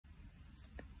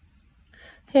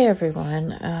Hey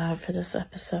everyone, for this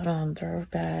episode on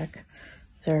Throwback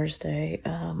Thursday,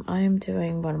 I am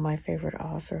doing one of my favorite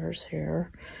authors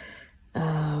here,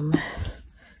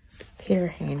 Peter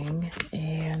Haining,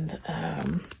 and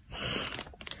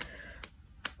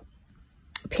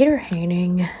Peter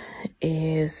Haining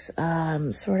is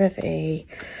sort of a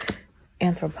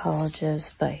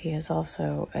anthropologist, but he is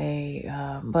also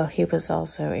he was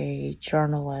also a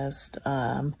journalist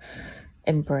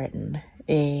in Britain,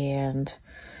 and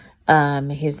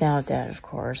he's now dead, of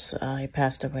course. He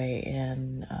passed away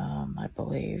in, I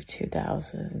believe,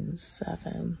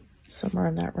 2007, somewhere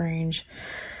in that range.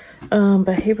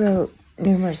 But he wrote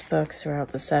numerous books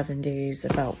throughout the 70s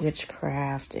about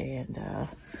witchcraft and,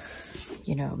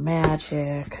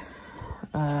 magic.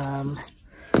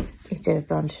 He did a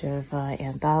bunch of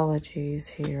anthologies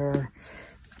here.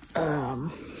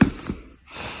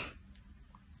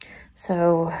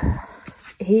 So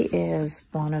he is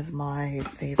one of my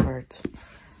favorite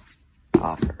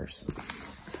authors.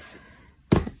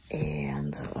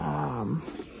 And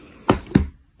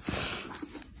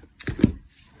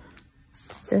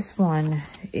this one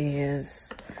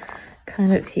is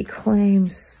kind of, he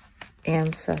claims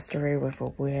ancestry with a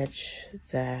witch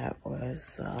that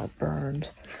was burned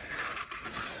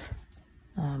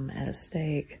at a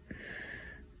stake.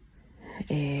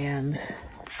 And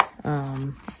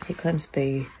he claims to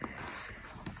be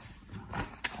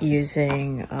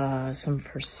using some of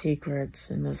her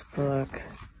secrets in this book,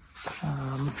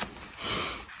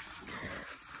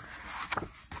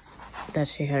 that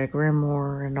she had a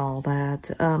grimoire and all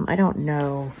that. I don't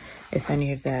know if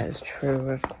any of that is true,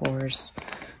 of course.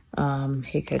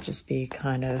 He could just be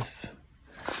kind of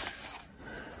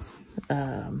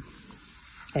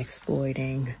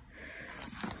exploiting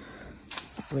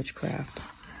witchcraft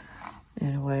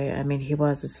in a way. I mean, he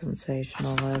was a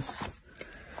sensationalist.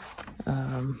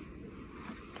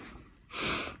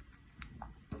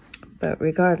 But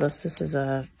regardless, this is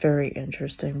a very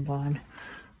interesting one.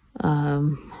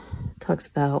 Talks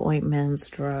about ointments,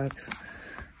 drugs,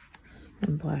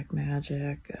 and black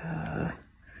magic. A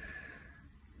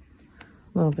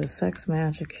little bit of sex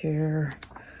magic here.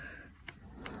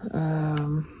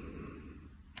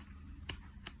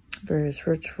 Various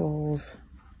rituals.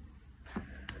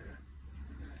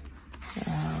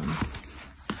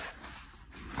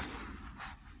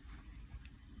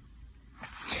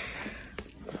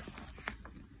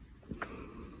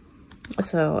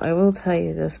 So I will tell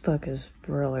you, this book is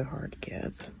really hard to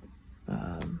get.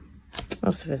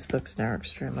 Most of his books now are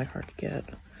extremely hard to get.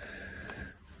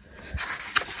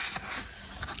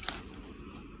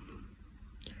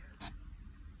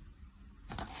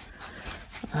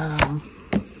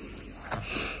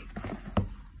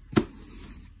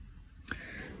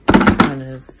 This one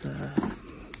is,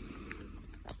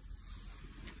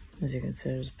 as you can see,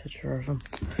 there's a picture of him.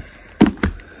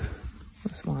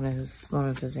 This one is one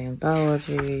of his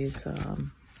anthologies.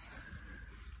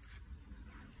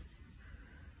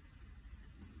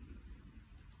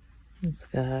 It's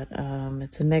got,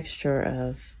 it's a mixture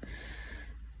of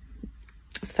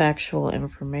factual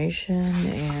information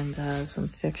and some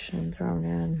fiction thrown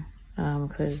in,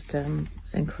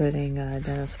 including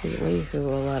Dennis Wheatley, who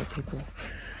a lot of people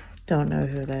don't know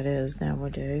who that is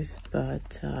nowadays,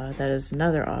 but that is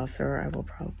another author I will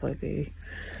probably be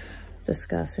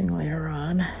discussing later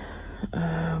on.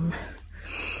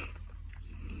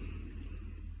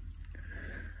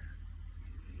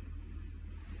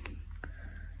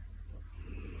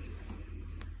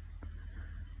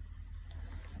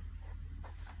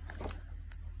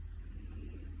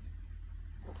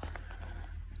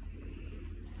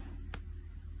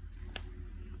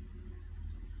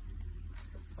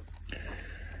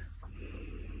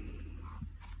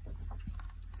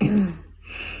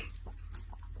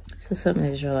 So some of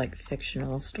these are like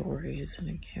fictional stories and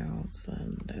accounts,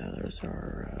 and others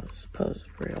are supposed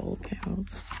real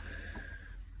accounts.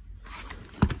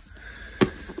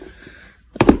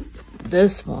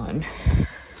 This one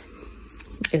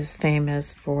is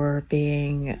famous for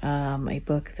being a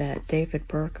book that David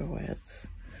Berkowitz,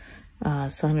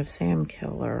 son of Sam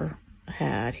Killer,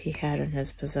 had. He had in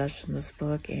his possession this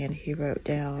book, and he wrote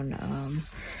down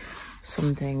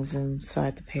some things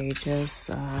inside the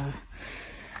pages.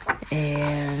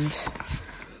 And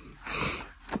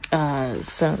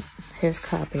sent his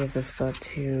copy of this book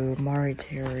to Maury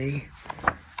Terry,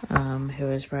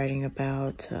 who is writing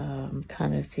about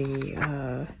kind of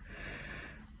the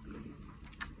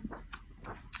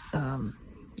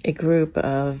a group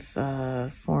of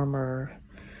former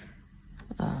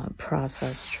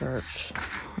Process Church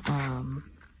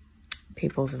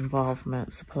people's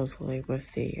involvement supposedly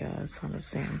with the Son of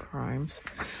Sam crimes.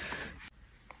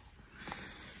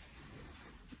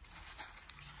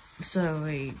 So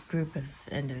a group of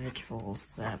individuals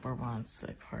that were once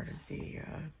a part of the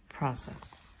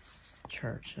process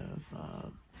church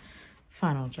of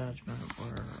Final Judgment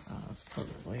were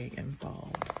supposedly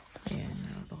involved in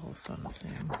the whole Son of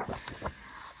Sam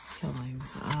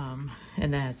killings,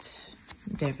 and that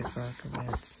David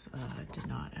Berkowitz did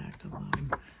not act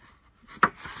alone.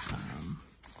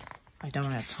 I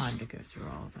don't have time to go through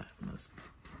all of that in this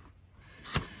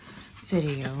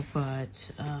video,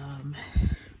 but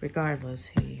regardless,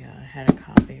 he had a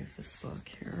copy of this book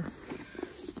here.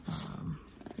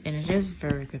 And it is a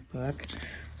very good book.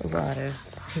 A lot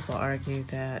of people argue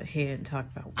that he didn't talk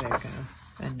about Wicca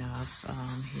enough.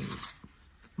 He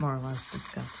more or less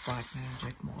discussed black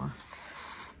magic more.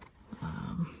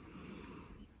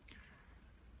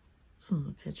 Some of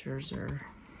the pictures are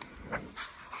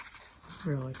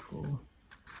really cool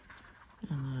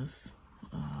in this.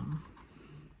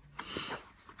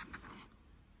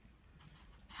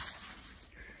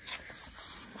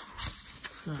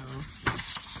 So,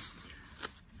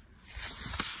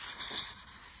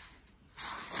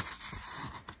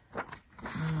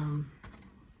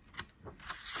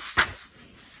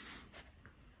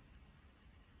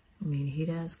 I mean, he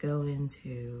does go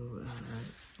into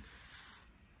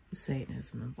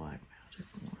Satanism and black magic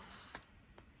more.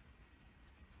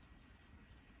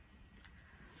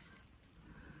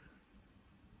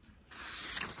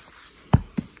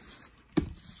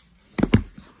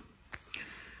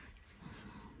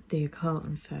 The Occult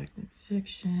and Fact and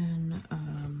Fiction.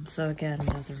 So again,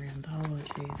 another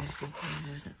anthology that he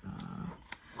did.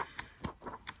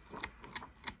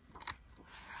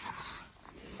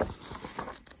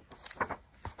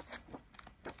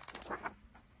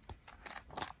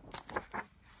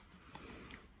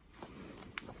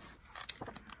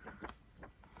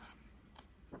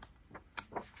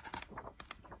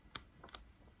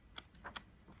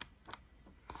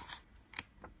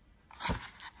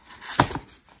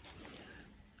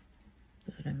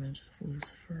 Image of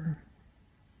Lucifer.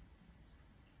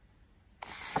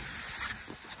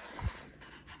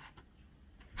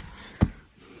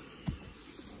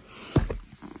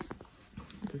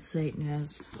 The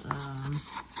Satanists.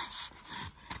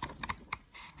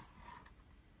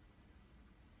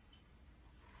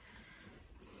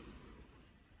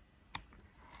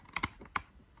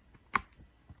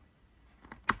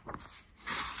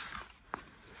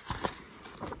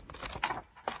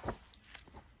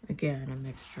 Again, a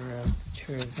mixture of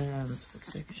true events with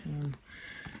fiction.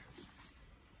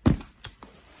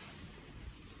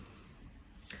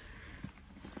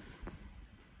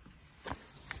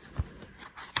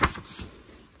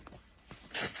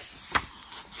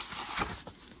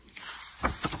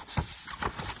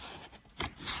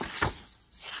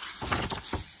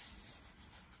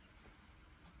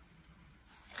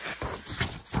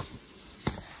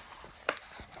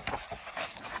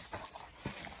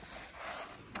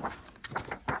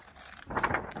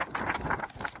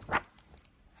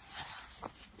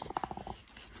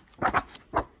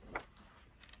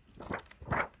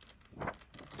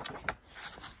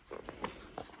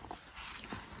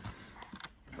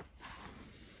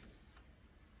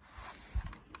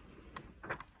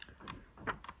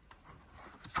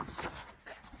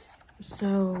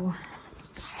 So,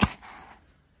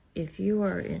 if you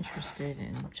are interested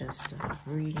in just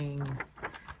reading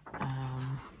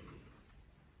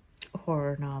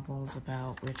horror novels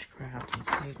about witchcraft and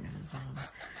Satanism,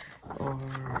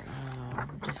 or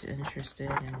just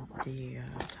interested in the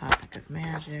topic of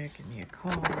magic and the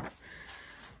occult,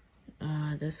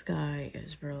 this guy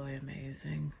is really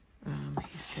amazing.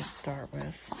 He's good to start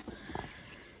with.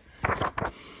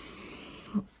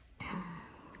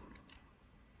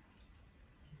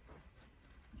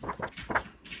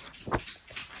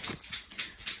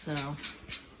 So,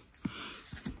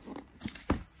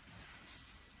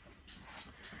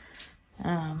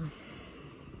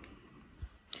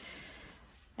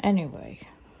 anyway,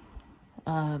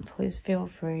 please feel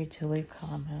free to leave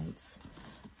comments.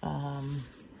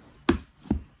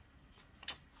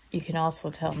 You can also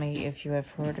tell me if you have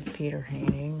heard of Peter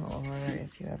Haining or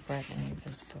if you have read any of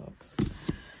his books.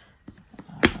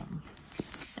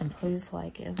 And please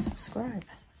like and subscribe.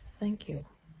 Thank you.